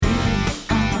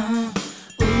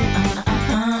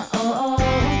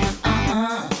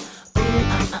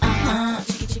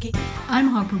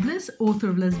Harper Bliss, author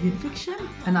of lesbian fiction.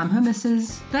 And I'm her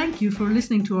missus. Thank you for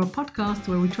listening to our podcast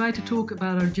where we try to talk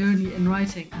about our journey in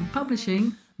writing and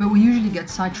publishing. But we usually get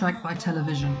sidetracked by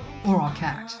television or our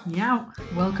cat. Meow.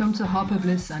 Welcome to Harper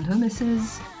Bliss and her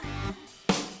missus.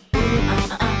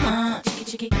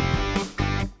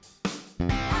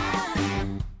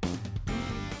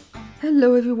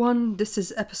 Hello everyone, this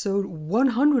is episode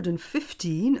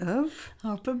 115 of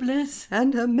Harper Bliss.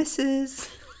 and her missus.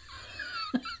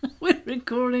 We're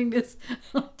recording this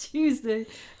on Tuesday,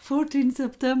 14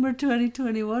 September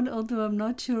 2021, although I'm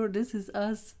not sure this is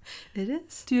us. It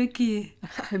is. Tu es qui?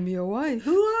 I'm your wife.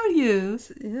 Who are you?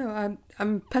 You know,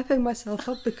 I'm pepping myself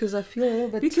up because I feel a little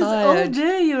bit Because all tired.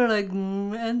 day you're like,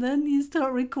 and then you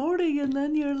start recording and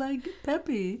then you're like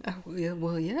peppy.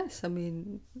 Well, yes. I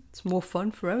mean, it's more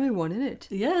fun for everyone, isn't it?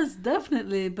 Yes,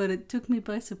 definitely, but it took me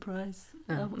by surprise.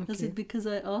 Was okay. it because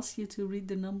I asked you to read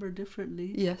the number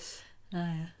differently? Yes.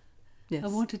 Yeah. Yes. I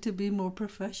wanted to be more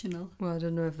professional. Well, I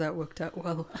don't know if that worked out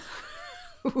well.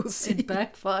 We'll see. It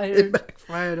backfired. It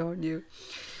backfired on you.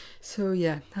 So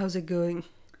yeah, how's it going?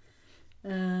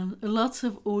 Lots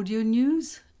of audio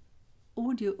news.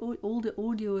 All the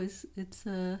audio is, it's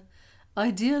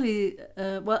ideally,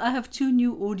 well, I have 2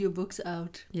 new audiobooks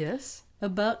out. Yes.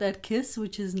 About That Kiss,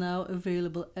 which is now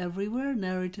available everywhere,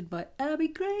 narrated by Abby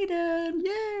Craden.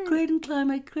 Yay! Craden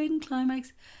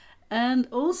Climax. And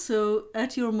also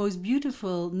At Your Most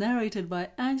Beautiful, narrated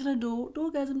by Angela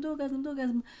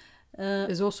Dorgasm.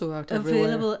 Is also out everywhere.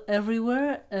 Available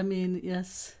everywhere. I mean,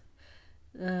 yes.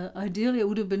 Ideally, it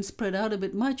would have been spread out a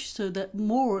bit much, so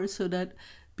that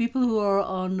people who are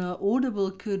on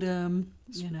Audible could,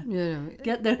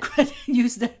 get their credit,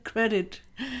 use their credit,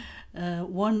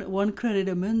 one credit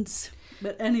a month.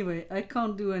 But anyway, I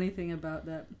can't do anything about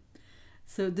that.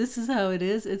 So this is how it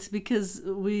is. It's because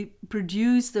we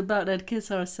produced About That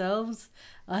Kiss ourselves.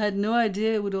 I had no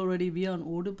idea it would already be on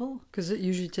Audible. Because it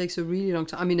usually takes a really long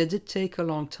time. I mean, it did take a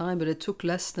long time, but it took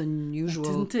less than usual. It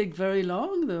didn't take very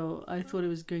long, though. I thought it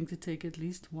was going to take at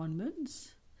least 1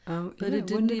 month. But it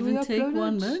didn't even take 1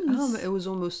 month. It was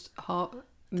almost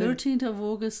 13th of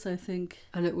August, I think.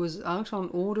 And it was out on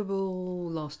Audible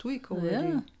last week already.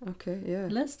 Yeah. Okay, yeah.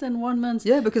 Less than 1 month.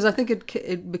 Yeah, because I think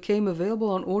it became available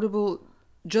on Audible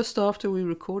just after we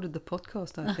recorded the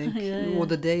podcast, I think. Or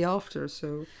the day after,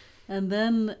 so... And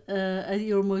then At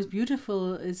Your Most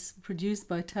Beautiful is produced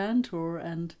by Tantor,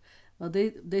 and well,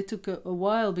 they took a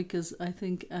while because I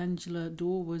think Angela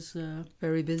Dorr was...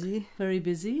 very busy. Very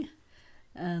busy.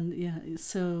 And yeah,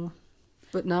 so...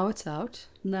 But now it's out.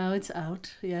 Now it's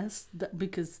out, yes,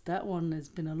 because that one has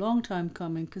been a long time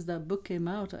coming, because that book came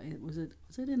out, was it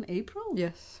in April?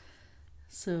 Yes.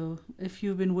 So if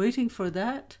you've been waiting for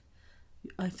that,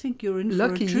 I think you're in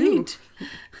Lucky for a treat.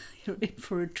 You're in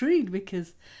for a treat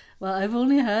because, well, I've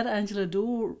only had Angela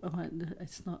Dorr.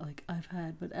 It's not like I've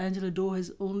had, but Angela Dorr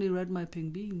has only read my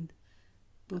Pink Bean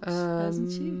books,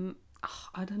 hasn't she?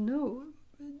 I don't know.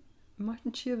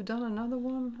 Mightn't she have done another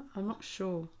one? I'm not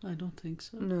sure. I don't think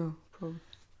so. No, probably.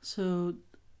 So,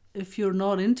 if you're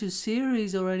not into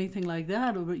series or anything like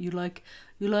that, or you like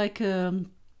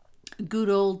good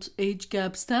old age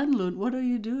gap standalone, what are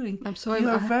you doing? I'm sorry.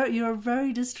 You're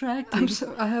very distracting.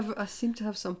 I seem to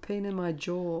have some pain in my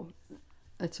jaw.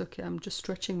 It's okay. I'm just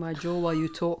stretching my jaw while you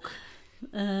talk.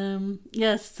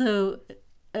 Yes. So,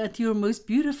 At Your Most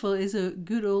Beautiful is a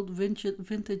good old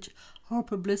vintage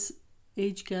Harper Bliss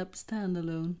age gap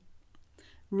standalone,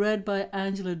 read by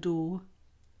Angela Dorr.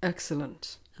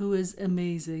 Excellent. Who is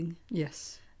amazing.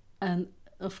 Yes. And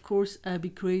of course, Abby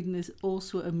Craden is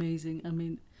also amazing. I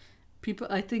mean, people,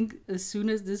 I think as soon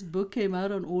as this book came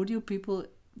out on audio, people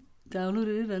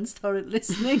downloaded it and started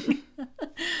listening.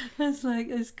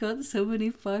 It's got so many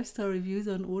 5-star reviews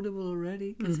on Audible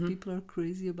already because people are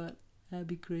crazy about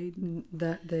Abby Craden.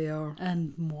 That they are.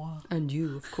 And moi. And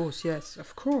you, of course, yes.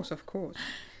 Of course.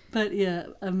 But yeah,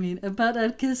 I mean, About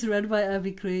That Kiss read by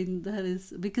Abby Craden, that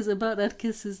is, because About That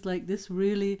Kiss is like this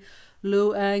really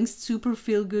low angst, super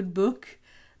feel good book,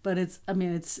 but it's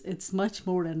much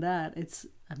more than that.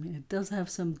 It does have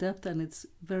some depth and it's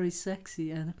very sexy,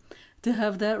 and to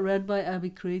have that read by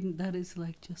Abby Craden, that is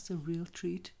like just a real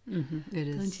treat. Mm-hmm, it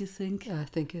is. Don't you think? I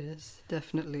think it is,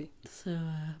 definitely. So,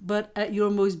 but At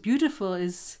Your Most Beautiful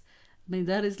is,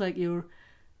 that is like your...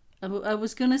 I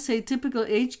was going to say typical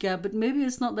age gap, but maybe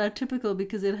it's not that typical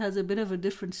because it has a bit of a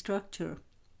different structure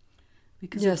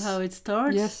because of how it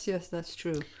starts. Yes, that's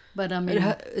true. But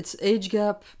it's age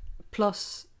gap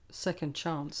plus second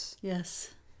chance.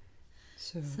 Yes.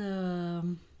 So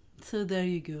there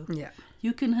you go. Yeah.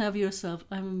 You can have yourself,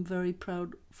 I'm very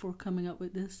proud for coming up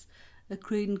with this, a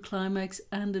Craden Climax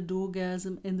and a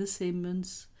Dorgasm in the same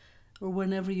months or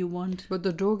whenever you want. But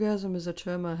the doorgasm is a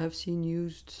term I have seen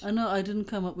used. I know I didn't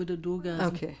come up with a doorgasm.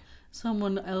 Okay.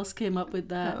 Someone else came up with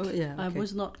that. Oh, yeah, okay. I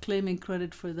was not claiming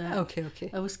credit for that.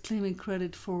 Okay. I was claiming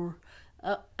credit for...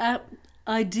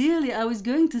 ideally, I was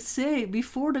going to say,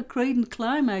 before the Creighton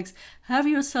climax, have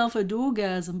yourself a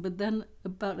doorgasm, but then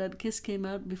About That Kiss came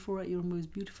out before You're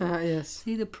Most Beautiful. Yes.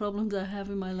 See the problems I have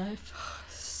in my life?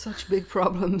 Such big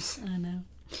problems. I know.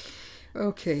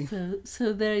 Okay.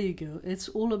 So there you go. It's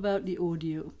all about the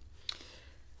audio.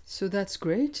 So that's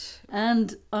great.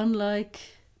 And unlike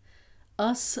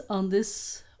us on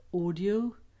this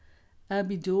audio,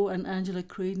 Abby Doe and Angela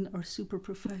Creighton are super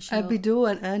professional. Abby Doe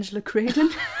and Angela Creighton?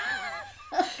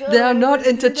 They are not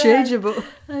interchangeable.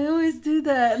 I always do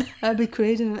that. Abby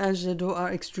Creighton and Angela Doe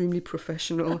are extremely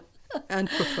professional and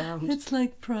profound. It's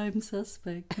like Prime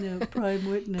Suspect. No, Prime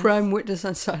Witness. Prime Witness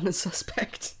and Silent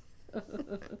Suspect.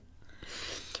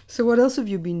 So what else have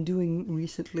you been doing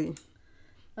recently?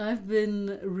 I've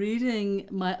been reading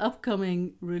my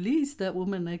upcoming release, That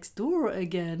Woman Next Door,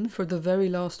 again. For the very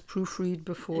last proofread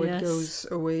before it goes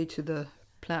away to the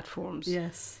platforms.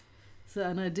 Yes. So,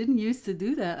 and I didn't used to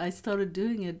do that. I started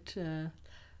doing it...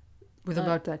 with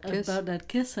About That Kiss? About That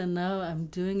Kiss, and now I'm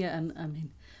doing it, and I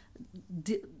mean...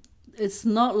 it's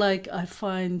not like I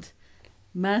find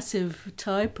massive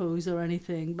typos or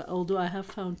anything, but although I have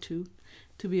found two,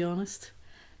 to be honest.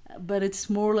 But it's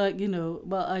more like,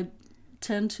 I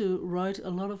tend to write a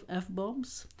lot of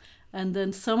F-bombs, and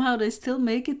then somehow they still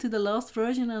make it to the last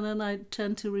version, and then I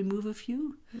tend to remove a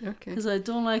few. Okay. Because I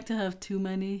don't like to have too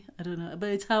many. I don't know, but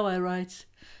it's how I write.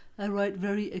 I write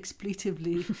very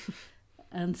expletively.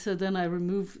 And so then I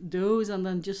remove those, and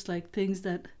then just like things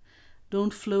that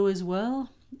don't flow as well.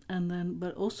 And then,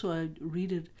 but also I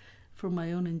read it for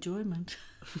my own enjoyment.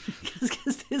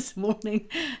 Because this morning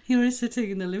you were sitting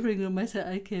in the living room.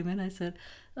 I came in. I said,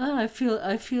 I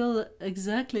feel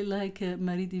exactly like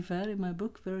Marie Divar in my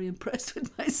book. Very impressed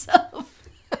with myself.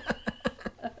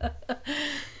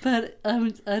 But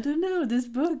I don't know, this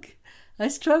book. I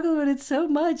struggle with it so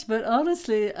much, but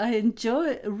honestly, I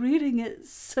enjoy reading it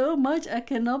so much. I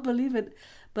cannot believe it.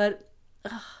 But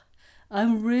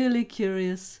I'm really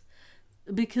curious,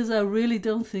 because I really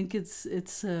don't think it's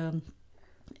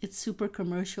super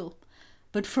commercial.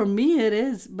 But for me it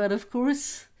is. But of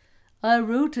course, I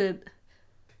wrote it,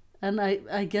 and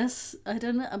I guess, I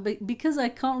don't know, because I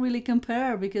can't really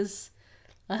compare, because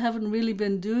I haven't really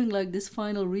been doing like this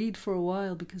final read for a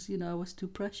while, because, I was too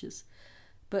precious.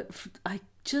 But I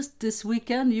just, this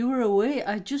weekend, you were away,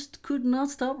 I just could not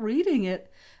stop reading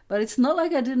it. But it's not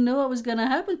like I didn't know what was going to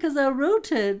happen, because I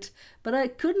wrote it. But I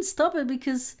couldn't stop it,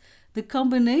 because the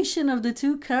combination of the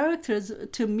two characters,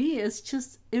 to me, is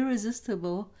just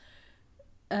irresistible.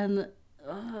 And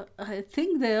I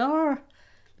think they are,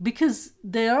 because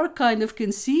they are kind of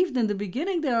conceived in the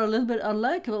beginning, they are a little bit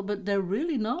unlikable, but they're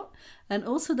really not. And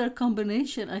also their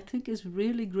combination, I think, is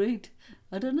really great.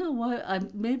 I don't know why.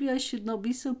 Maybe I should not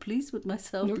be so pleased with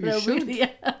myself. No, but you I should. really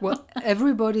am. Well,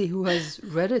 everybody who has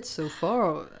read it so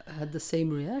far had the same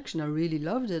reaction. I really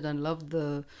loved it, and loved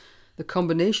the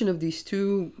combination of these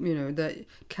two, the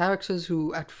characters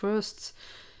who at first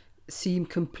seem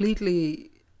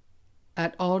completely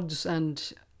at odds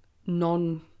and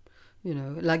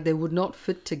like they would not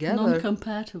fit together.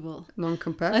 Non-compatible.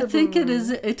 Non-compatible. I think it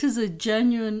is a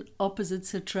genuine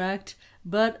opposites attract,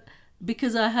 but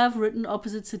because I have written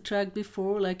opposites attract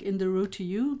before, like in The Road to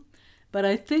You, but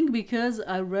I think because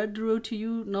I read The Road to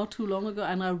You not too long ago,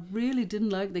 and I really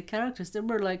didn't like the characters.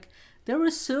 They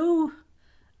were so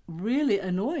really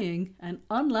annoying and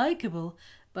unlikable,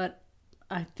 but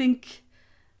I think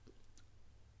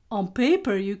on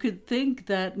paper you could think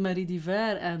that Marie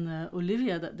Divar and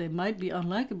Olivia, that they might be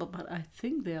unlikable, but I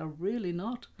think they are really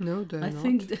not. No, they're not. I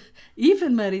think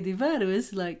even Marie Divar, who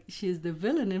is like, she's the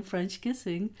villain in French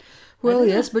Kissing. Well,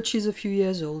 yes, but she's a few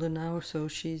years older now, so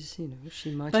she's,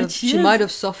 she might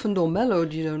have softened or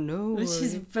mellowed, you don't know.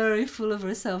 She's very full of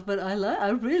herself, but I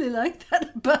really like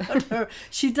that about her.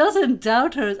 She doesn't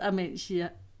doubt her. I mean,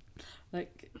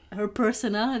 her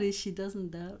personality, she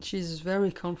doesn't doubt. She's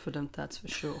very confident, that's for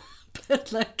sure.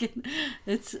 But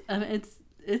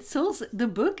it's also, the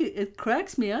book, it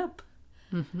cracks me up.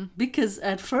 Mm-hmm. Because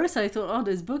at first I thought,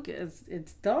 this book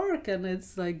it's dark and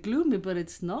it's like gloomy, but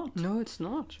it's not. No, it's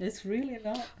not. It's really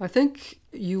not. I think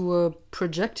you were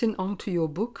projecting onto your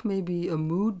book maybe a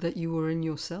mood that you were in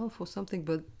yourself or something,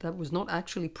 but that was not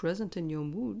actually present in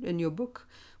your book.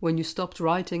 When you stopped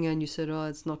writing and you said,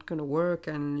 it's not going to work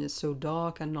and it's so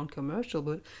dark and non-commercial,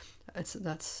 but I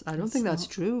don't think that's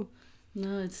true.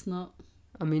 No, it's not.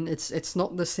 I mean, it's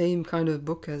not the same kind of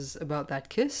book as About That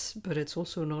Kiss, but it's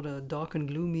also not a dark and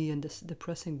gloomy and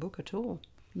depressing book at all.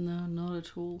 No, not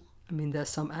at all. I mean, there's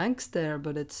some angst there,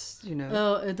 but it's, you know...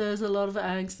 Oh, there's a lot of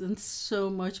angst and so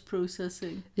much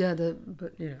processing. Yeah,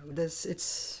 but, you know, there's...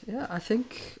 It's... Yeah, I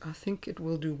think it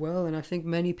will do well, and I think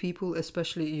many people,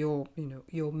 especially your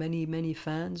many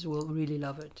fans, will really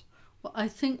love it. Well, I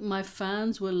think my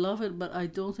fans will love it, but I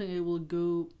don't think it will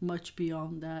go much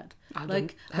beyond that.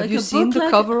 Have you seen the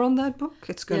cover on that book?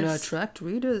 It's going to attract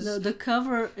readers. No, the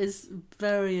cover is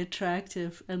very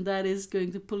attractive, and that is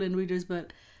going to pull in readers,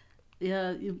 but...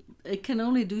 Yeah, it can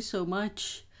only do so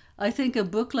much. I think a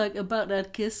book like About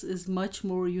That Kiss is much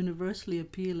more universally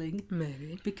appealing.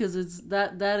 Maybe. Because it's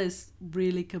that is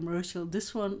really commercial.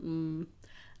 This one,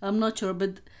 I'm not sure,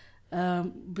 but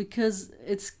because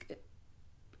it's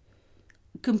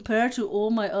compared to all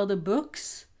my other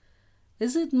books,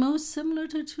 is it most similar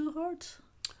to Two Hearts?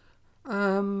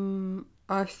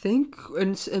 I think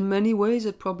in many ways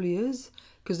it probably is,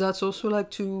 because that's also like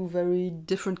two very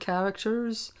different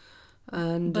characters.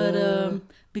 But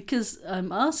because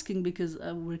I'm asking, because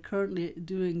we're currently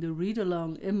doing the read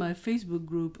along in my Facebook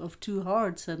group of Two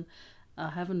Hearts, and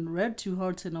I haven't read Two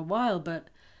Hearts in a while, but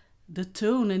the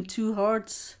tone in Two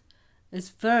Hearts is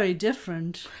very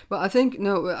different. Well, I think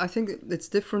it's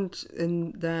different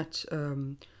in that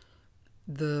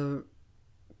the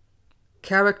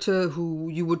character who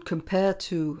you would compare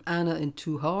to Anna in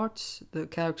Two Hearts, the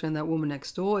character in That Woman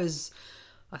Next Door, is,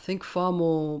 I think, far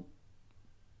more...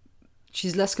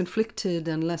 She's less conflicted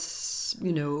and less,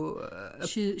 you know...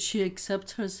 She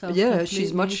accepts herself. Yeah,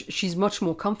 completely. she's much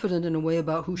more confident in a way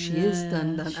about who she is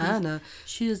than Anna.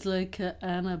 She is like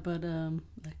Anna, but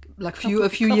a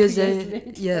few years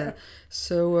later. Yeah.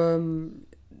 So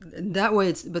in that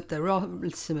way, there are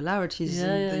similarities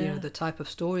in the type of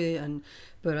story,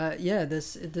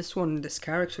 this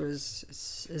character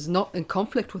is not in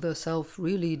conflict with herself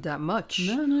really that much.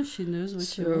 No, she knows what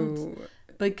she wants.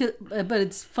 But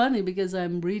it's funny because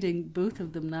I'm reading both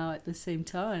of them now at the same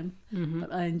time. Mm-hmm.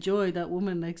 But I enjoy That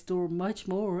Woman Next Door much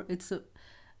more.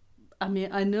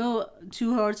 I know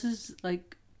Two Hearts is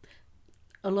like,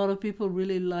 a lot of people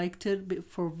really liked it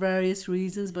for various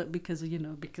reasons, but because of the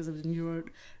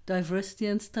neurodiversity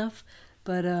and stuff.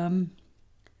 But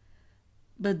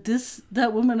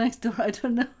That Woman Next Door, I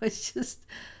don't know. It's just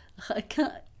I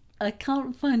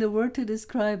can't find a word to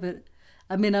describe it.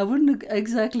 I mean, I wouldn't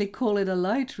exactly call it a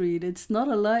light read. It's not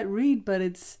a light read, but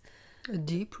it's... A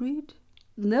deep read?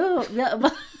 No, yeah,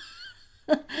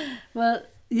 well,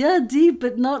 yeah, deep,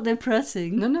 but not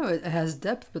depressing. No, it has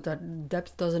depth, but that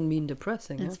depth doesn't mean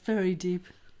depressing. It's very deep.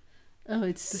 Oh,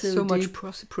 it's There's so much deep.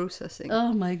 Processing.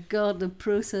 Oh my God, the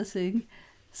processing.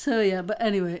 So yeah, but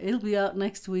anyway, it'll be out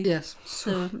next week. Yes,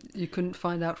 so you can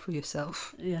find out for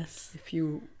yourself. Yes. If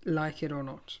you like it or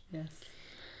not. Yes.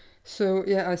 So,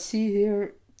 yeah, I see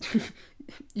here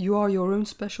you are your own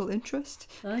special interest.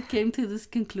 I came to this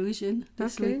conclusion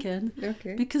this weekend.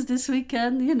 Okay. Because this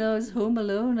weekend, I was home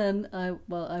alone and I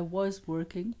was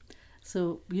working.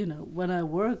 So, when I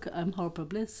work, I'm Harper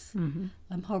Bliss. Mm-hmm.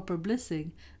 I'm Harper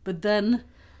Blissing. But then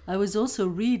I was also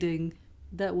reading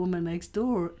That Woman Next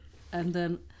Door. And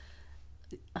then...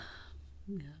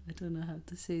 Yeah, I don't know how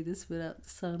to say this without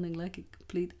sounding like a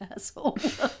complete asshole.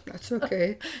 That's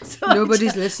okay. So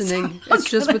nobody's listening. It's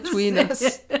just between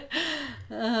us.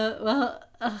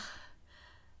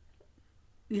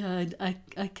 Yeah,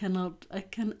 I cannot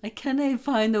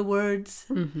find the words.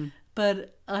 Mm-hmm.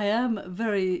 But I am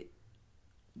very...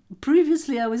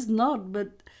 Previously I was not,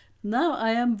 but now I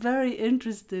am very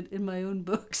interested in my own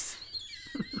books.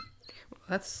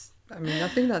 I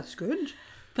think that's good.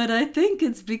 But I think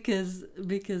it's because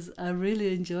I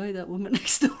really enjoy That Woman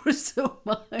Next Door so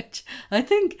much. I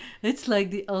think it's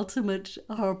like the ultimate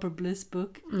Harper Bliss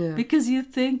book. Yeah. Because you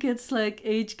think it's like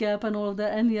age gap and all of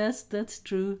that. And yes, that's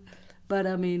true. But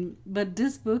but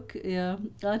this book, yeah,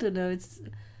 I don't know. It's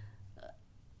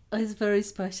very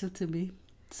special to me.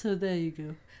 So there you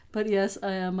go. But yes,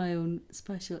 I am my own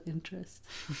special interest.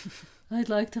 I'd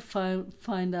like to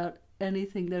find out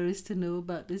anything there is to know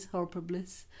about this Harper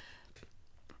Bliss.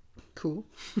 Cool.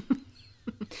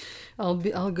 I'll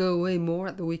go away more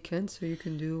at the weekend, so you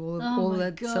can do all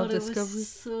that self-discovery. It was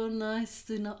so nice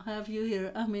to not have you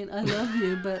here. I mean, I love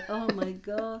you, but oh my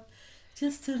God,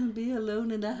 just to be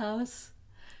alone in the house.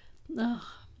 Oh.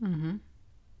 Mm-hmm.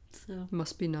 So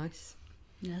must be nice.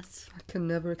 Yes. I can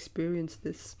never experience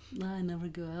this. I never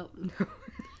go out.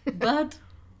 But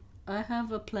I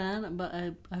have a plan, but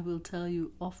I will tell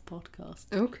you off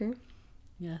podcast. Okay.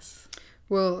 Yes.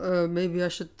 Well, maybe I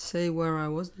should say where I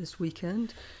was this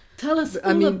weekend. Tell us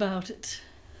all about it.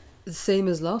 the same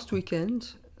as last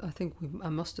weekend. I think I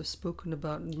must have spoken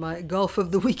about my golf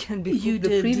of the weekend before You the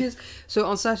did. previous. So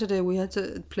on Saturday we had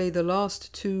to play the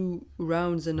last 2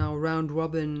 rounds in our round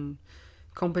robin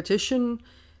competition,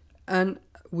 and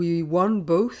we won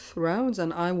both rounds,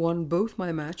 and I won both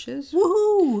my matches.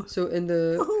 Woohoo! So in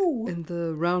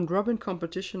the round robin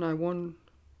competition, I won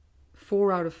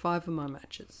 4 out of 5 of my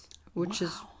matches, which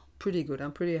is pretty good.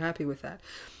 I'm pretty happy with that.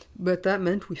 But that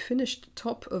meant we finished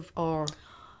top of our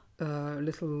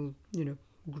little,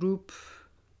 group.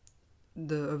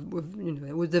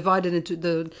 It was divided into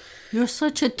the. You're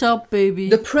such a top baby.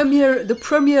 The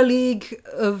Premier League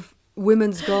of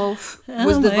women's golf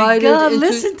was oh divided my God, into.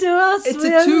 listen to us. Into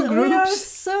we are, 2 We are groups.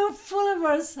 so full of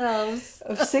ourselves.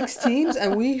 Of 6 teams,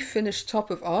 and we finished top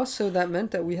of ours, so that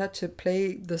meant that we had to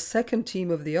play the second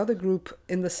team of the other group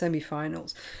in the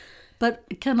semi-finals. But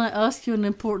can I ask you an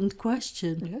important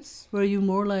question? Yes. Were you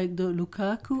more like the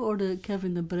Lukaku or the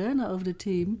Kevin De Bruyne of the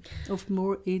team, of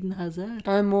more Eden Hazard?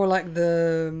 I'm more like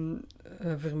the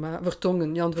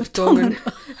Vertongen, Jan Vertongen.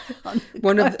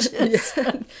 One of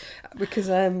the, because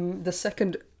I'm the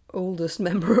second oldest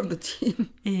member of the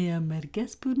team.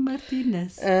 Merguez por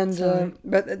Martinez. And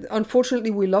but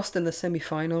unfortunately we lost in the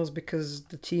semi-finals because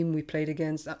the team we played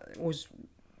against was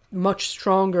much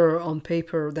stronger on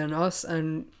paper than us,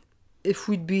 and if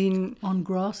we'd been on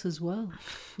grass as well.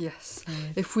 Yes.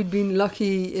 If we'd been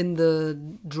lucky in the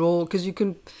draw, because you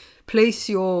can place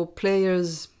your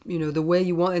players, the way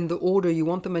you want, in the order you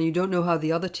want them, and you don't know how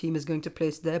the other team is going to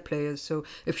place their players. So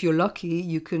if you're lucky,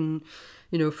 you can,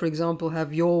 for example,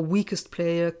 have your weakest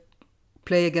player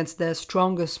play against their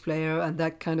strongest player, and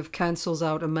that kind of cancels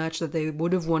out a match that they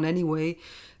would have won anyway,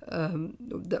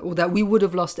 that we would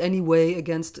have lost anyway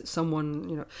against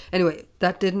someone, Anyway,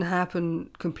 that didn't happen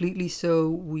completely, so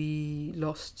we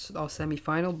lost our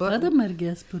semi-final. But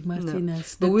Merguez por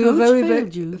Martinez. No. But we were very,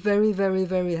 very,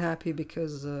 very happy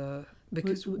because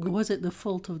was it the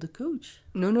fault of the coach?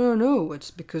 No. It's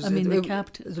because the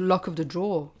captain. It's the luck of the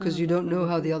draw, because you don't know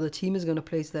how the other team is going to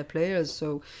place their players,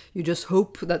 so you just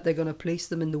hope that they're going to place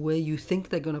them in the way you think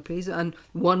they're going to place it. And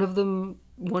one of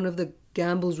the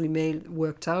gambles we made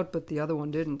worked out, but the other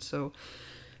one didn't. So,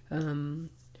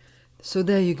 so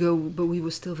there you go. But we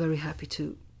were still very happy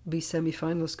to be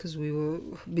semi-finalists, because we were,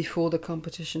 before the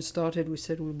competition started, we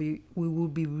said we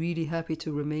would be really happy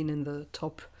to remain in the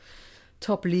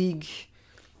top league.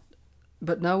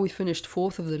 But now we finished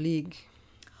 4th of the league.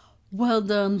 Well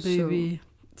done, baby. So,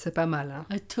 c'est pas mal, hein?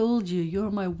 I told you,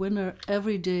 you're my winner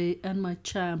every day and my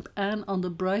champ. And on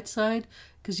the bright side,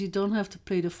 because you don't have to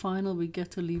play the final, we get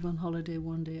to leave on holiday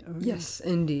one day early. Yes,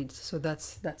 indeed. So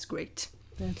that's great.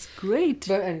 That's great.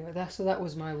 But anyway, that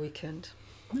was my weekend.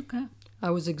 Okay. I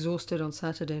was exhausted on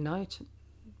Saturday night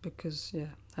because, I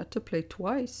had to play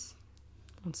twice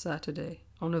on Saturday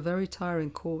on a very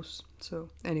tiring course. So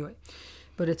anyway,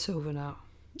 but it's over now.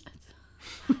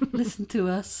 Listen to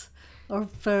us, our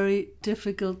very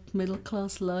difficult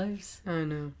middle-class lives. I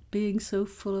know. Being so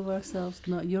full of ourselves.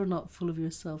 No, you're not full of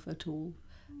yourself at all.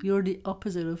 You're the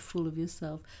opposite of full of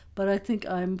yourself. But I think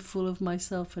I'm full of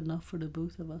myself enough for the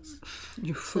both of us.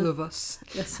 You're full of us.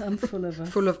 Yes, I'm full of us.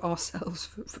 Full of ourselves.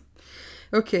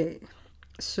 Okay.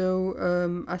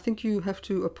 So I think you have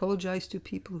to apologize to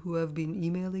people who have been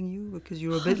emailing you, because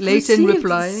you're a bit late in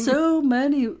replying. So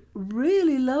many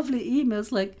really lovely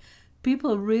emails, like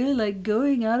people really like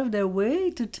going out of their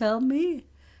way to tell me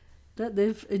that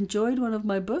they've enjoyed one of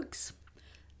my books,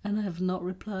 and I have not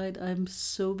replied. I'm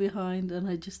so behind, and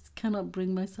I just cannot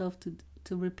bring myself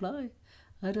to reply.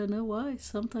 I don't know why.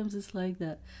 Sometimes it's like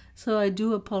that. So I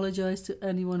do apologize to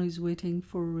anyone who's waiting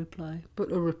for a reply.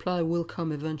 But a reply will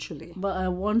come eventually. But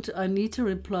I need to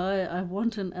reply. I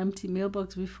want an empty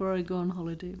mailbox before I go on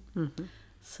holiday. Mm-hmm.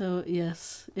 So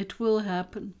yes, it will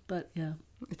happen. But yeah.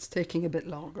 It's taking a bit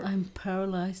longer. I'm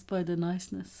paralyzed by the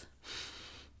niceness.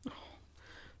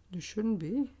 You shouldn't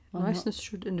be. Niceness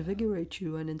should invigorate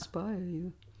you and inspire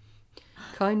you.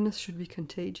 Kindness should be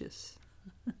contagious.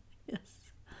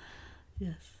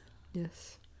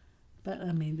 Yes. But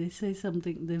I mean, they say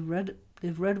something.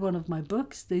 They've read one of my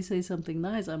books. They say something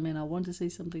nice. I mean, I want to say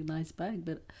something nice back,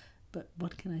 but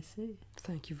what can I say?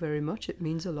 Thank you very much. It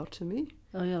means a lot to me.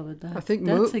 Oh yeah, but that's a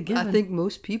given. I think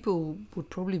most people would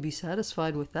probably be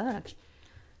satisfied with that.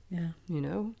 Yeah.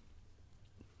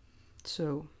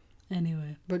 So.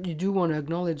 Anyway. But you do want to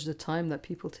acknowledge the time that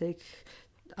people take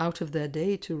out of their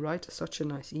day to write such a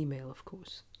nice email, of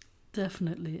course.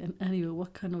 Definitely. And anyway,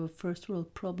 what kind of a first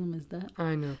world problem is that?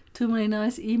 I know. Too many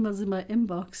nice emails in my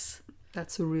inbox.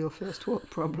 That's a real first world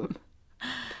problem.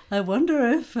 I wonder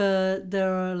if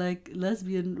there are like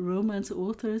lesbian romance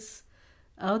authors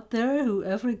out there who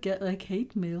ever get like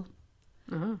hate mail.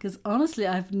 Uh-huh. Because honestly,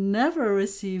 I've never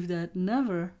received that,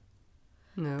 never.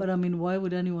 No. But I mean, why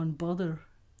would anyone bother?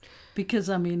 Because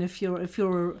I mean,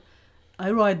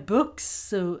 I write books,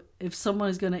 so if someone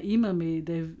is gonna email me,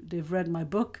 they've read my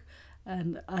book,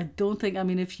 and I don't think, I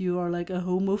mean, if you are like a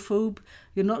homophobe,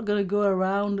 you're not gonna go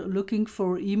around looking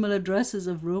for email addresses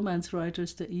of romance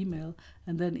writers to email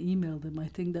and then email them. I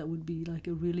think that would be like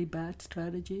a really bad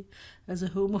strategy as a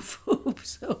homophobe.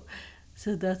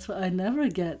 So that's why I never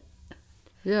get.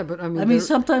 Yeah, but I mean,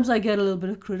 sometimes I get a little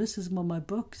bit of criticism on my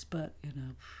books, but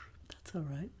that's all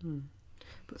right.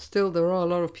 But still, there are a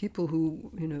lot of people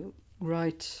who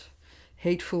write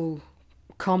hateful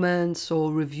comments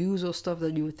or reviews or stuff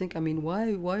that you would think, I mean,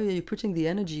 why are you putting the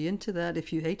energy into that?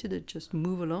 If you hated it, just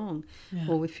move along. Yeah.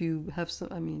 Or if you have some,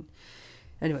 I mean,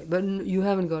 anyway, but you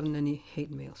haven't gotten any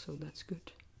hate mail, so that's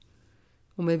good.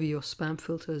 Or maybe your spam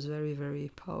filter is very, very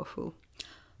powerful.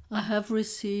 I have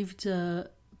received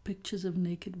pictures of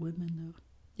naked women, though.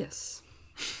 Yes.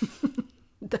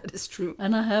 That is true.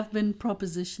 And I have been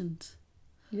propositioned.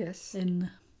 Yes.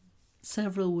 In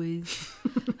several ways.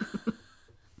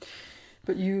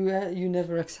 But you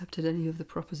never accepted any of the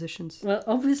propositions. Well,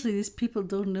 obviously these people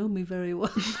don't know me very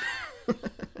well.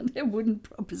 They wouldn't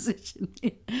proposition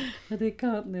me. But they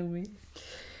can't know me.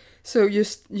 So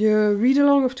your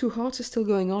read-along of Two Hearts is still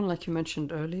going on, like you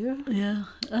mentioned earlier. Yeah,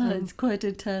 it's quite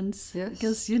intense. Yes.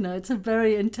 Because, it's a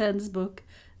very intense book.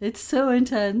 It's so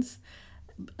intense.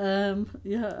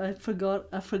 I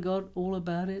forgot all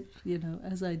about it,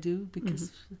 as I do,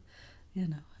 because,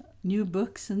 new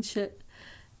books and shit.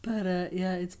 But,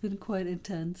 it's been quite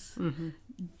intense. Mm-hmm.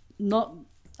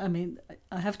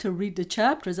 I have to read the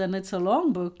chapters, and it's a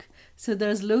long book, so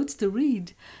there's loads to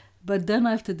read. But then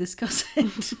I have to discuss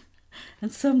it.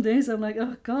 And some days I'm like,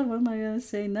 oh God, what am I going to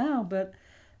say now? But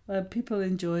people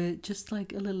enjoy it, just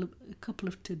like a couple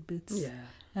of tidbits. Yeah.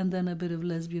 And then a bit of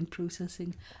lesbian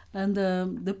processing. And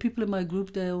the people in my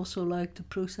group, they also like to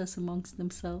process amongst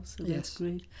themselves, so that's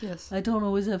great. Yes. I don't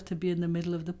always have to be in the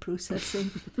middle of the processing,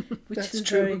 which That's is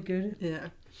true. very good. Yeah,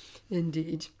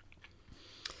 indeed.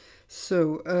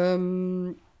 So,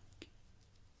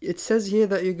 it says here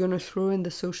that you're going to throw in the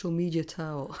social media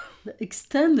towel. The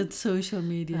extended social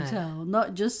media towel,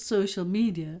 not just social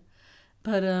media.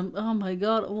 But, oh my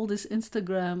God, all this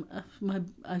Instagram,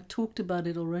 I talked about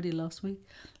it already last week.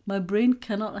 My brain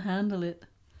cannot handle it.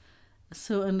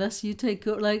 So unless you take,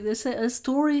 like they say, a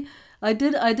story, I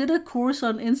did a course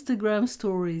on Instagram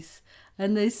stories.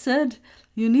 And they said,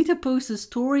 you need to post a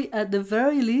story at the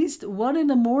very least, 1 in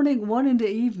the morning, 1 in the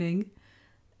evening.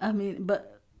 I mean,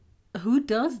 but who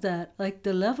does that? Like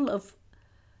the level of,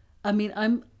 I mean,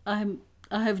 I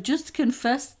have just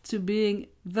confessed to being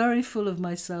very full of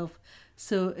myself.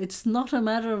 So it's not a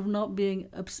matter of not being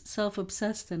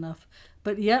self-obsessed enough.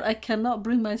 But yet I cannot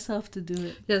bring myself to do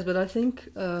it. Yes, but I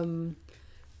think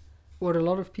what a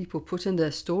lot of people put in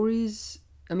their stories,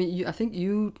 I think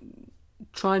you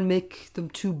try and make them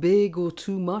too big or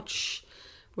too much.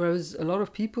 Whereas a lot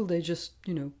of people, they just,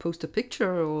 post a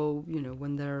picture or,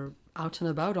 when they're out and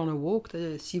about on a walk,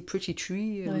 they see a pretty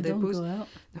tree and they post. Go out.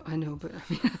 No, I know, but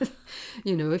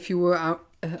if you were out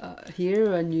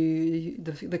here and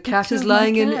the cat is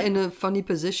lying in a funny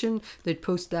position, they'd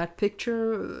post that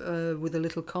picture with a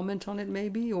little comment on it,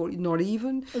 maybe, or not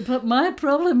even. But my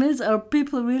problem is, are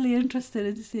people really interested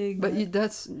in seeing but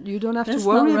that? You don't have that's to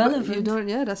worry. Not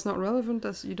relevant. That's not relevant.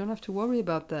 You don't have to worry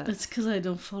about that. It's because I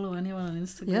don't follow anyone on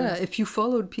Instagram. Yeah, if you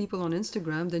followed people on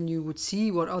Instagram, then you would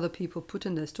see what other people put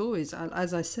in their stories.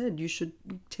 As I said, you should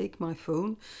take my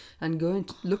phone and go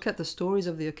and look at the stories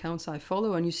of the accounts I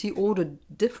follow, and you see all the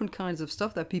different kinds of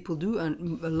stuff that people do,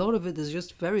 and a lot of it is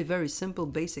just very, very simple,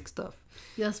 basic stuff.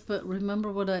 Yes, but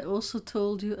remember what I also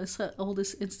told you? I said all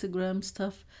this Instagram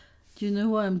stuff. Do you know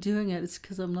why I'm doing it? It's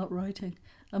because I'm not writing.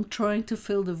 I'm trying to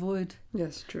fill the void.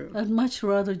 Yes, true. I'd much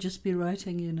rather just be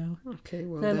writing, Okay,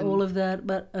 well than all of that.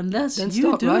 But unless then you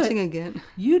start do writing it, again.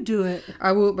 You do it.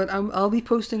 I will, but I'll be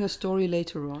posting a story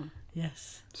later on.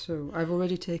 Yes. So I've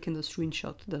already taken the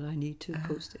screenshot that I need to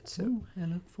post it. So I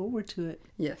look forward to it.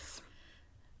 Yes.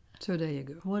 So there you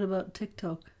go. What about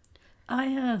TikTok?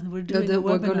 We're doing the webinar.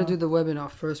 We're going to do the webinar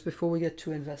first before we get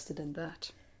too invested in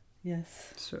that.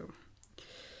 Yes. So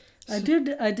I did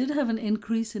have an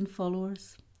increase in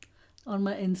followers on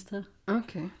my Insta.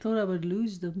 Okay. Thought I would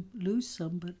lose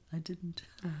some, but I didn't.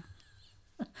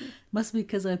 Must be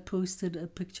because I posted a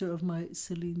picture of my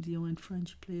Celine Dion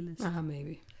French playlist.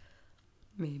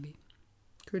 Maybe.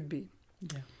 Could be.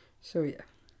 Yeah. So yeah.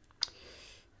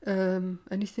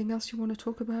 Anything else you want to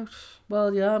talk about?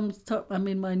 Well, yeah,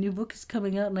 my new book is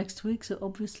coming out next week, so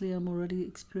obviously I'm already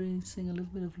experiencing a little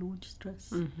bit of launch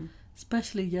stress,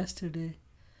 especially yesterday.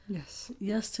 Yes.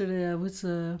 Yesterday I was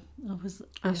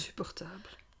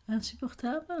Insupportable.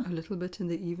 Insupportable. A little bit in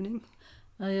the evening.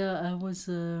 I was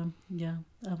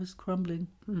crumbling.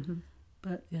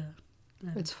 But yeah.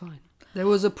 It's fine. There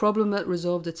was a problem that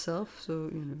resolved itself,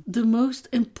 so, you know. The most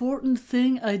important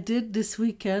thing I did this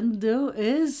weekend, though,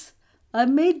 is I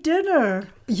made dinner.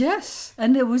 Yes.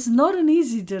 And it was not an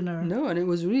easy dinner. No, and it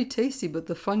was really tasty, but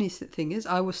the funny thing is,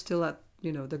 I was still at,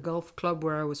 you know, the golf club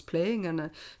where I was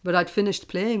playing, but I'd finished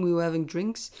playing, we were having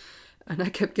drinks, and I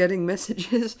kept getting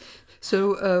messages.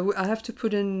 So I have to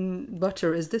put in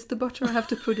butter. Is this the butter I have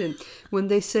to put in? When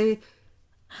they say...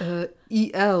 EL,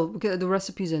 the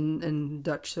recipe's in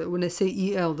Dutch, so when they say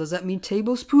EL, does that mean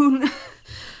tablespoon?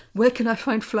 Where can I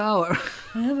find flour?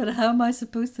 Yeah, but how am I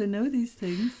supposed to know these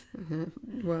things?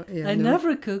 Well, yeah, I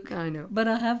never cook. I know. But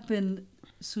I have been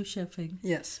sous chefing.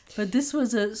 Yes. But this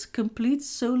was a complete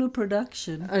solo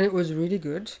production. And it was really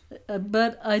good. It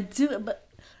was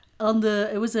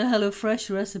a HelloFresh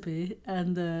recipe,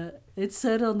 and it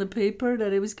said on the paper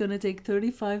that it was going to take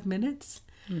 35 minutes.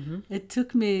 It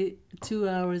took me 2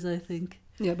 hours, I think.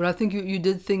 Yeah, but I think you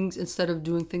did things instead of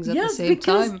doing things at the same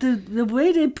time. Yes, because the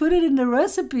way they put it in the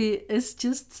recipe is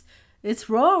just, it's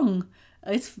wrong.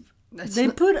 One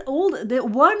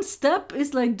step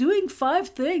is like doing 5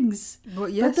 things.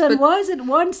 But why is it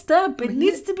one step? It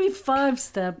needs to be 5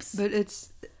 steps. But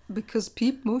it's because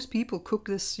most people cook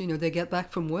this, you know, they get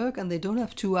back from work and they don't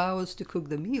have 2 hours to cook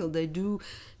the meal. They do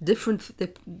different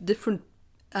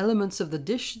elements of the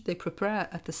dish they prepare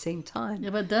at the same time. Yeah,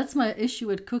 but that's my issue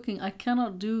with cooking. I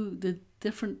cannot do the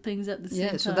different things at the same time.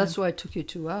 Yeah, so that's why it took you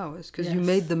 2 hours, because you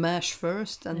made the mash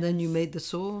first, and then you made the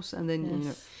sauce, and then, you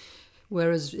know.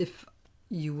 Whereas if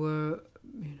you were,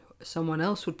 you know, someone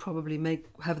else would probably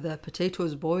have their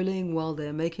potatoes boiling while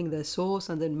they're making their sauce,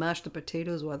 and then mash the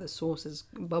potatoes while the sauce is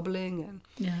bubbling. And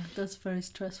yeah, that's very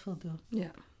stressful, though.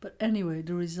 Yeah. But anyway,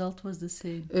 the result was the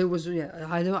same. It was, yeah.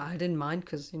 I didn't mind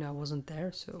because, you know, I wasn't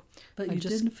there, so. But you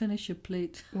didn't finish your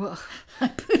plate. Well, I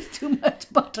put too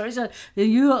much butter. I said,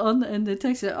 you in the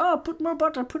text said, "Oh, put more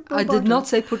butter, put more butter." I did not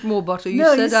say put more butter. You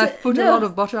said I put a lot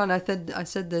of butter, and I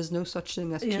said there's no such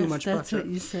thing as too much butter. That's what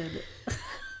you said.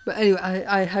 But anyway,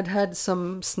 I had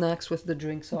some snacks with the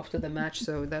drinks after the match,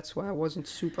 so that's why I wasn't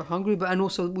super hungry. And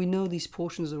also, we know these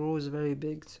portions are always very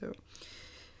big, so.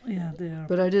 Yeah, they are.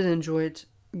 But I did enjoy it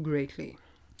greatly.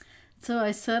 So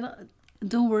I said,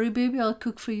 "Don't worry, baby, I'll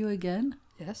cook for you again."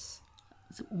 Yes.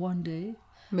 One day.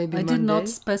 Maybe I Monday. did not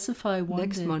specify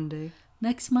one day.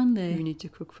 Next Monday. You need to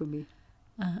cook for me.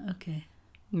 Okay.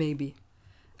 Maybe.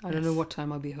 I don't know what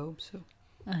time I'll be home, so.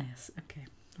 Yes, okay.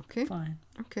 Okay. Fine.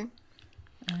 Okay.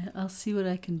 I'll see what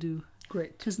I can do.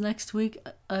 Great. Because next week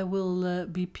I will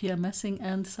be PMSing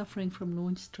and suffering from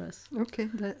launch stress. Okay.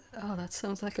 That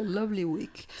sounds like a lovely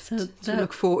week to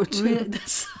look forward to. That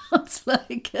sounds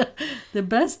like the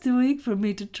best week for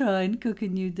me to try and cook a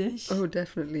new dish. Oh,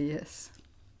 definitely, yes.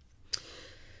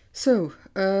 So,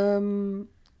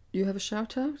 you have a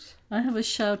shout out? I have a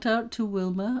shout out to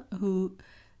Wilma, who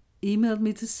emailed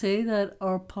me to say that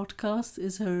our podcast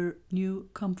is her new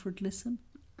comfort listen.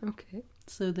 Okay.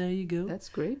 So there you go. That's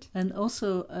great. And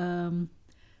also,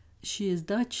 she is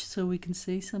Dutch, so we can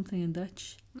say something in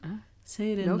Dutch.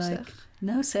 Say it in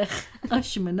nou zeg,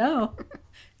 als je me nou.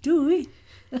 Doei.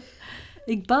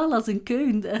 Ik baal als een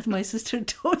keun, as my sister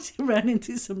told. She ran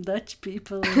into some Dutch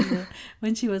people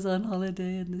when she was on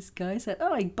holiday, and this guy said,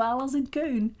 "Oh, ik baal als een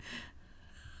keun."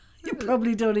 You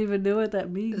probably don't even know what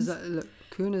that means.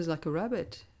 Keun is like a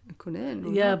rabbit.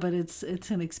 Yeah, but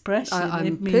it's an expression.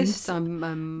 I'm pissed. I'm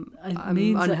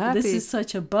unhappy. This is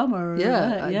such a bummer.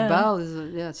 Yeah. Baal is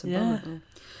it's a bummer. Yeah.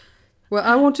 Well,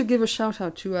 I want to give a shout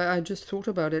out to. I just thought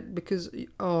about it because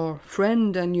our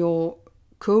friend and your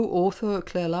co-author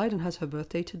Claire Lydon has her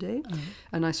birthday today,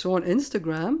 and I saw on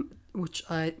Instagram, which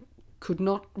I could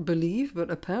not believe,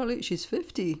 but apparently she's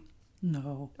 50.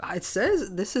 No, it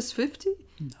says this is 50.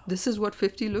 No, this is what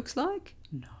 50 looks like.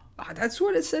 No. That's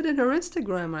what it said in her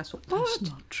Instagram. I thought, what? That's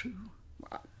not true.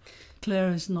 Claire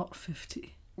is not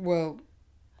 50. Well...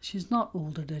 She's not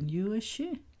older than you, is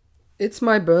she? It's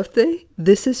my birthday.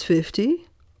 This is 50.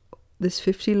 This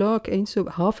 50 lark ain't so...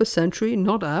 half a century,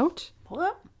 not out.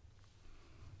 What?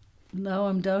 Now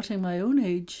I'm doubting my own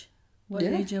age. What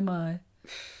age am I?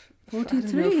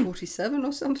 43? I don't know, 47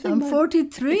 or something. I'm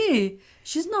 43.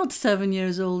 She's not 7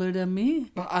 years older than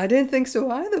me. Well, I didn't think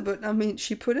so either, but I mean,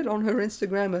 she put it on her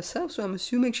Instagram herself, so I'm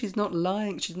assuming she's not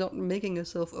lying. She's not making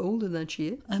herself older than she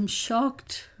is. I'm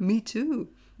shocked. Me too.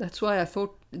 That's why I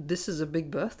thought this is a big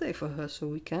birthday for her, so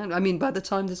we can. I mean, by the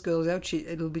time this goes out,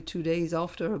 it'll be 2 days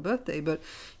after her birthday. But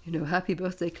happy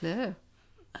birthday, Claire.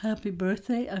 Happy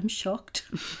birthday. I'm shocked.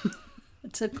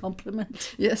 It's a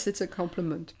compliment. Yes, it's a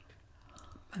compliment.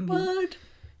 I mean, what?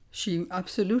 She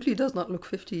absolutely does not look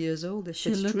 50 years old, if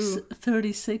She it's looks true.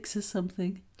 36 or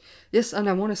something. Yes, and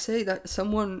I want to say that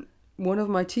one of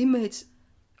my teammates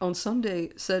on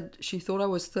Sunday said she thought I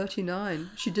was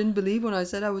 39. She didn't believe when I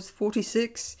said I was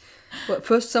 46. But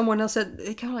first someone else said,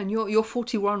 "Hey, Caroline, you're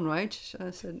 41, right?"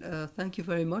 I said, "Thank you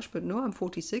very much, but no, I'm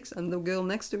 46." And the girl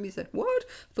next to me said, "What?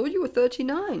 I thought you were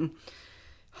 39."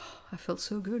 I felt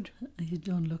so good. You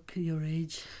don't look your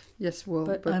age. Yes, well,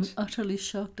 but I'm utterly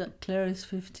shocked that Claire is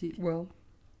 50. Well,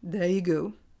 there you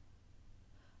go.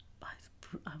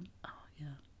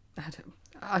 Yeah.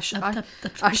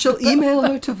 I shall email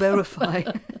her to verify.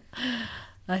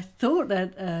 I thought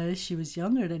that she was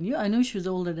younger than you. I know she was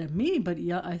older than me, but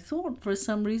yeah, I thought for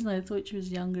some reason she was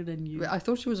younger than you. I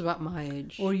thought she was about my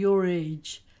age. Or your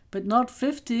age, but not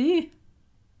 50.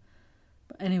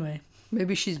 But anyway.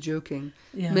 Maybe she's joking.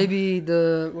 Yeah. Maybe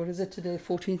what is it today?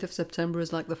 14th of September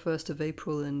is like the 1st of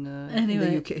April in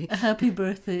the UK. Happy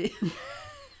birthday.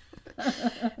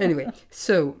 Anyway,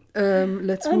 so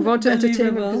let's move on to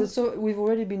entertainment, because we've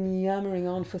already been yammering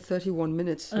on for 31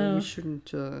 minutes, so we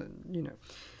shouldn't,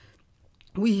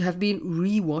 We have been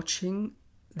re-watching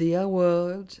The L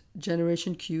Word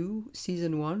Generation Q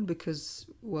Season 1 because,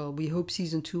 well, we hope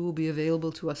Season 2 will be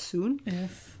available to us soon.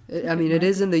 Yes. I mean, it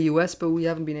is in the US, but we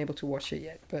haven't been able to watch it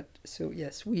yet. But so,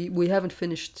 yes, we haven't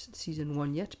finished Season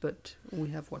 1 yet, but we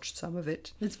have watched some of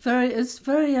it. It's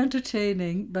very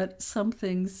entertaining, but some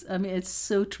things, I mean, it's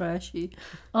so trashy.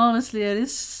 Honestly, it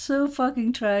is so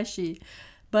fucking trashy.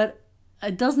 But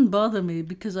it doesn't bother me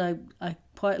because I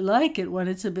quite like it when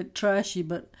it's a bit trashy,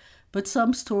 but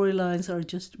some storylines are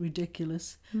just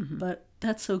ridiculous. Mm-hmm. But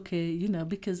that's okay,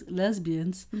 because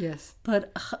lesbians. Yes.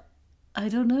 But I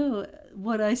don't know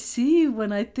what I see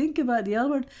when I think about the L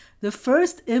Word. The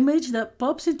first image that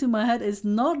pops into my head is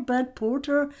not Bette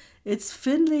Porter. It's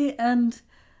Finley and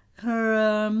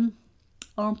her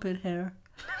armpit hair.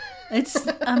 It's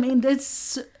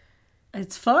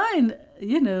fine,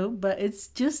 but it's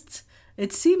just,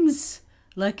 it seems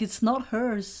like it's not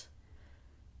hers.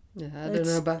 Yeah, I don't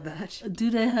know about that. Do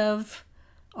they have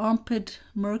armpit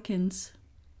merkins?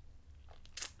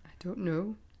 I don't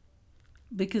know.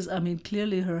 Because,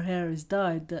 clearly her hair is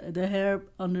dyed. The hair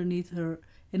underneath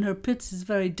in her pits is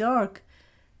very dark.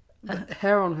 The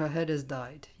hair on her head is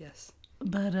dyed, yes.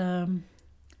 But,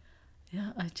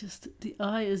 the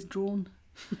eye is drawn.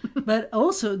 But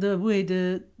also the way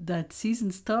that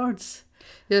season starts.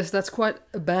 Yes, that's quite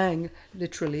a bang,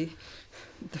 literally.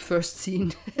 The first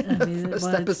scene. First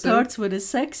episode. It starts with a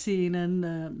sex scene and,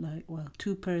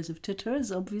 2 pairs of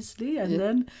titters, obviously, and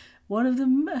then one of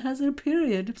them has her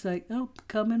period. It's like, oh,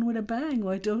 come in with a bang,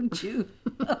 why don't you?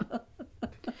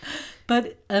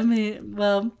 But,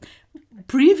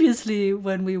 previously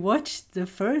when we watched the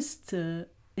first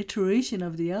iteration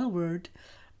of the L Word,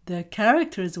 the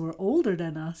characters were older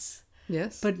than us.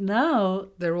 Yes. But now...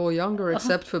 They're all younger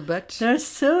except for Bette. They're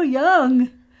so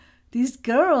young. These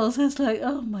girls, it's like,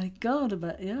 oh my God.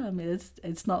 But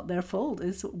it's not their fault.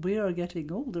 We are getting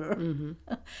older.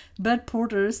 Mm-hmm. Bette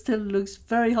Porter still looks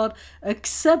very hot,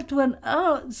 except when,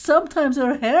 sometimes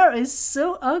her hair is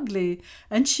so ugly.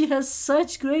 And she has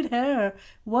such great hair.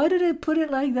 Why did they put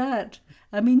it like that?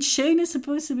 Shane is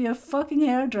supposed to be a fucking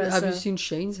hairdresser. Have you seen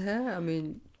Shane's hair?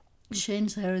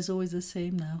 Shane's hair is always the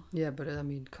same now. Yeah, but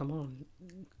come on.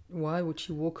 Why would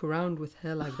she walk around with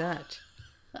hair like that?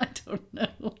 I don't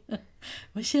know.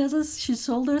 But she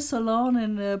sold her salon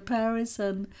in Paris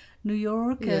and New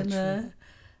York and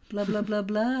blah, blah, blah,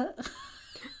 blah.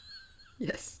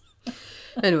 Yes.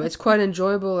 Anyway, it's quite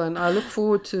enjoyable and I look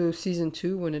forward to season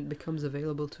 2 when it becomes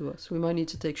available to us. We might need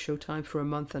to take Showtime for a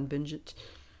month and binge it.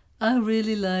 I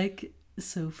really like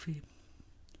Sophie.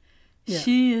 Yeah.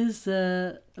 She is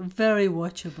very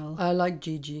watchable. I like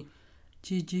Gigi.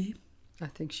 Gigi? I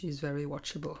think she's very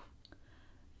watchable.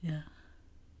 Yeah.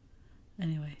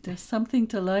 Anyway, there's something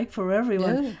to like for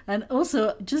everyone. Yeah. And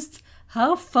also, just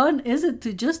how fun is it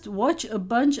to just watch a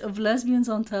bunch of lesbians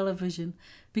on television?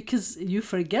 Because you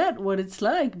forget what it's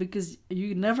like, because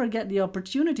you never get the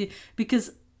opportunity.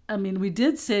 Because, we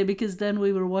did say, because then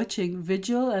we were watching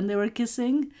Vigil and they were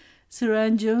kissing.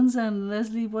 Suranne Jones and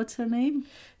Leslie, what's her name?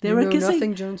 They were kissing.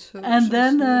 Nothing Jones. And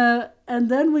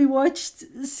then we watched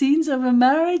scenes of a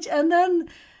marriage, and then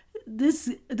this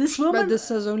woman. But this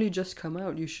has only just come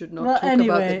out. You should not talk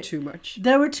about it too much.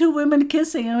 There were 2 women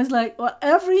kissing, and I was like, well,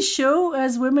 every show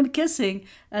has women kissing,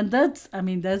 and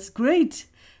that's great.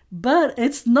 but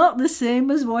it's not the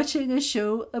same as watching a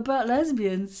show about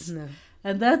lesbians. No.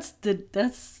 And that's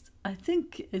I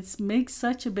think it makes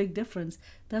such a big difference.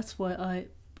 That's why I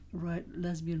write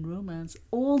lesbian romance.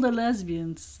 All the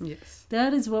lesbians. Yes.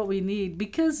 That is what we need.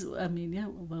 Because, I mean, yeah,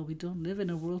 well, we don't live in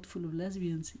a world full of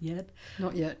lesbians yet.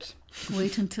 Not yet.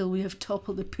 Wait until we have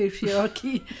toppled the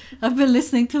patriarchy. I've been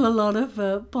listening to a lot of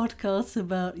podcasts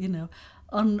about,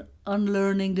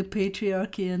 unlearning the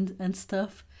patriarchy and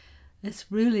stuff. It's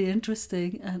really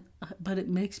interesting, but it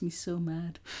makes me so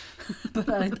mad. But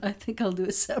I think I'll do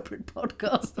a separate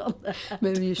podcast on that.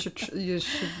 Maybe you should.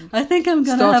 I think I'm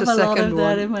going to have a lot of that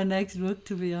one in my next book,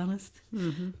 to be honest.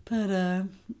 Mm-hmm.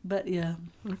 But yeah.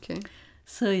 Okay.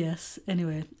 So yes.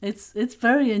 Anyway, it's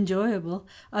very enjoyable.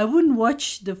 I wouldn't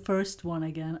watch the first one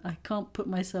again. I can't put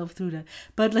myself through that.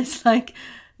 But it's like.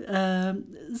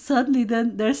 Suddenly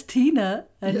then there's Tina,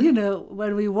 and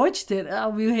when we watched it,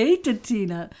 we hated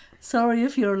Tina. Sorry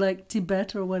if you're like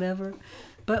Tibet or whatever,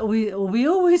 but we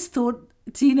always thought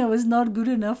Tina was not good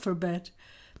enough for Bet.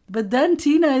 But then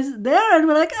Tina is there and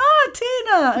we're like,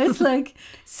 Tina! It's like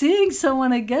seeing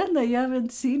someone again that you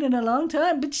haven't seen in a long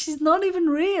time, but she's not even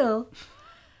real.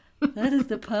 That is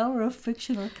the power of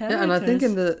fictional characters. Yeah, and I think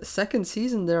in the second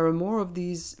season there are more of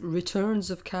these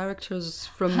returns of characters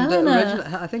from Helena. the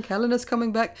original. I think Helena's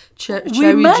coming back. We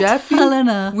Cherry met Jaffe.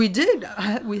 Helena. We did.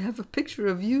 We have a picture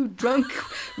of you drunk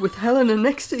with Helena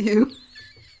next to you.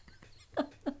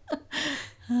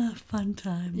 Fun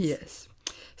times. Yes.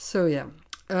 So yeah.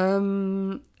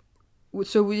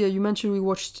 You mentioned we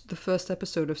watched the first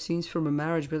episode of Scenes from a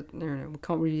Marriage, but we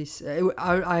can't really say.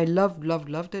 I loved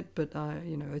it, but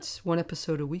it's one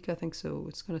episode a week, I think, so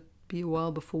it's going to be a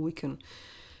while before we can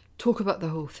talk about the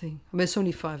whole thing. I mean, it's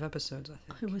only 5 episodes, I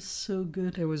think. It was so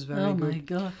good. It was very good. Oh my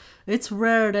God. It's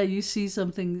rare that you see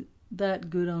something that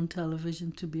good on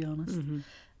television, to be honest. Mm-hmm.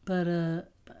 But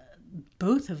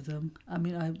both of them, I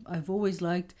mean, I've always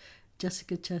liked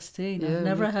Jessica Chastain. I've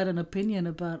never had an opinion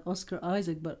about Oscar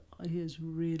Isaac, but he is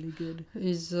really good.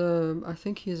 He's, I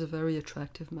think he is a very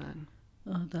attractive man.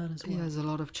 Oh, that is why. He has a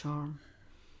lot of charm.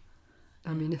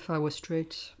 I mean, if I was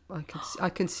straight, I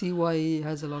can see why he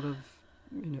has a lot of,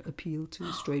 appeal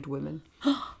to straight women.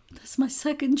 That's my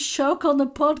second shock on the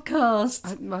podcast.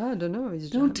 I don't know.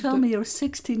 Don't tell me you're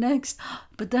 60 next,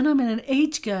 but then I'm in an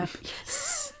age gap.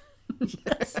 Yes.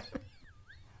 Yes.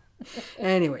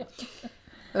 Anyway.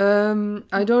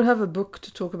 I don't have a book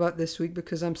to talk about this week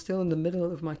because I'm still in the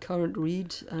middle of my current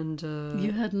read, and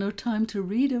you had no time to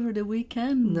read over the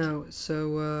weekend. No,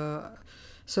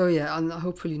 so yeah, and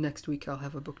hopefully next week I'll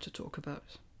have a book to talk about.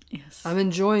 Yes, I'm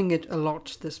enjoying it a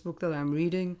lot, this book that I'm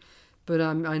reading, but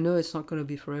I know it's not going to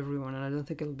be for everyone, and I don't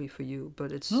think it'll be for you.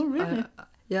 But it's really.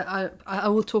 I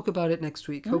will talk about it next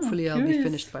week. Hopefully I'll be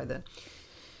finished by then.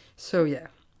 So yeah.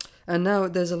 And now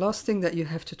there's a last thing that you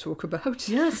have to talk about.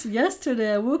 Yes,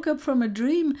 yesterday I woke up from a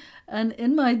dream, and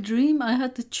in my dream I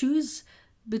had to choose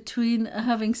between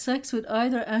having sex with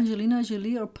either Angelina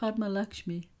Jolie or Padma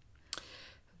Lakshmi.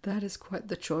 That is quite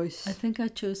the choice. I think I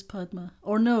chose Padma.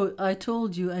 Or no, I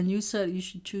told you and you said you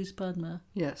should choose Padma.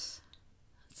 Yes.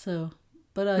 So,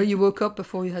 but you woke up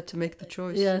before you had to make the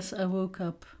choice. Yes, I woke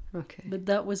up. Okay. But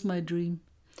that was my dream.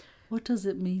 What does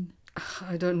it mean?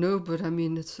 I don't know, but I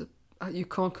mean, you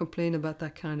can't complain about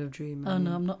that kind of dream. No,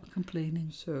 I'm not complaining.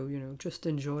 So, just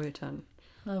enjoy it. And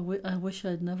I wish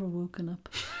I'd never woken up.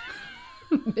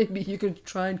 Maybe you could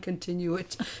try and continue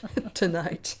it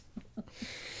tonight.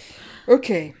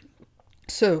 Okay.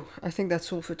 So, I think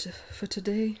that's all for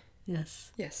today.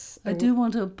 Yes. Yes. I do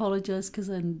want to apologize because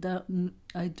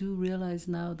I do realize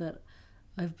now that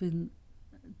I've been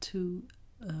too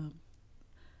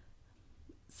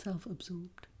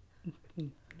self-absorbed.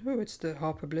 No, it's the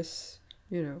Harper Bliss,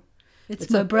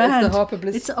 It's my brand. It's the Harper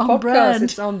Bliss it's on podcast. brand.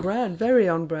 It's on brand, very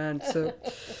on brand.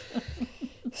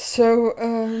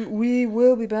 So we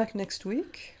will be back next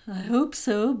week. I hope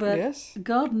so, but yes.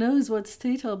 God knows what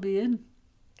state I'll be in.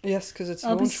 Yes, because it's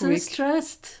I'll launch week. I'll be so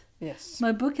stressed. Yes.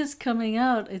 My book is coming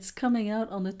out. It's coming out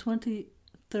on the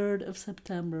 23rd of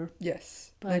September.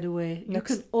 Yes. By the way, you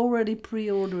can already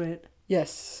pre-order it.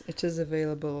 Yes, it is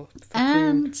available.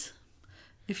 And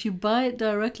if you buy it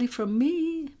directly from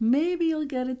me, maybe you'll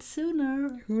get it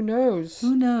sooner. Who knows?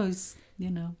 Who knows?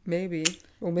 Maybe,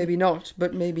 or maybe not,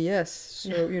 but maybe yes.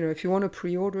 So if you want to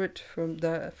pre-order it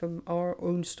from our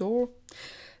own store,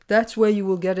 that's where you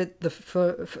will get it.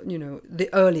 The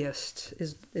earliest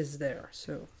is there.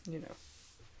 So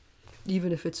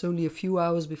even if it's only a few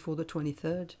hours before the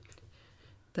 23rd,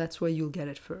 that's where you'll get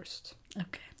it first.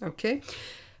 Okay.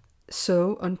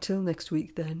 So until next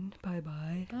week, then.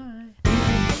 Bye-bye. Bye.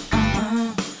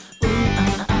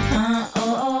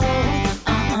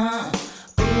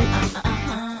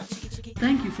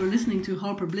 listening to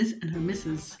Harper Bliss and Her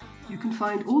Misses. You can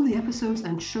find all the episodes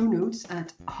and show notes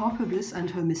at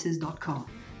harperblissandhermisses.com.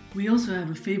 We also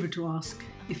have a favor to ask.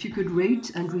 If you could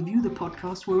rate and review the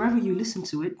podcast wherever you listen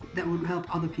to it, that would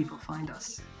help other people find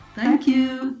us. Thank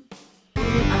you.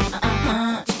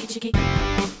 Chicky,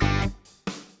 chicky.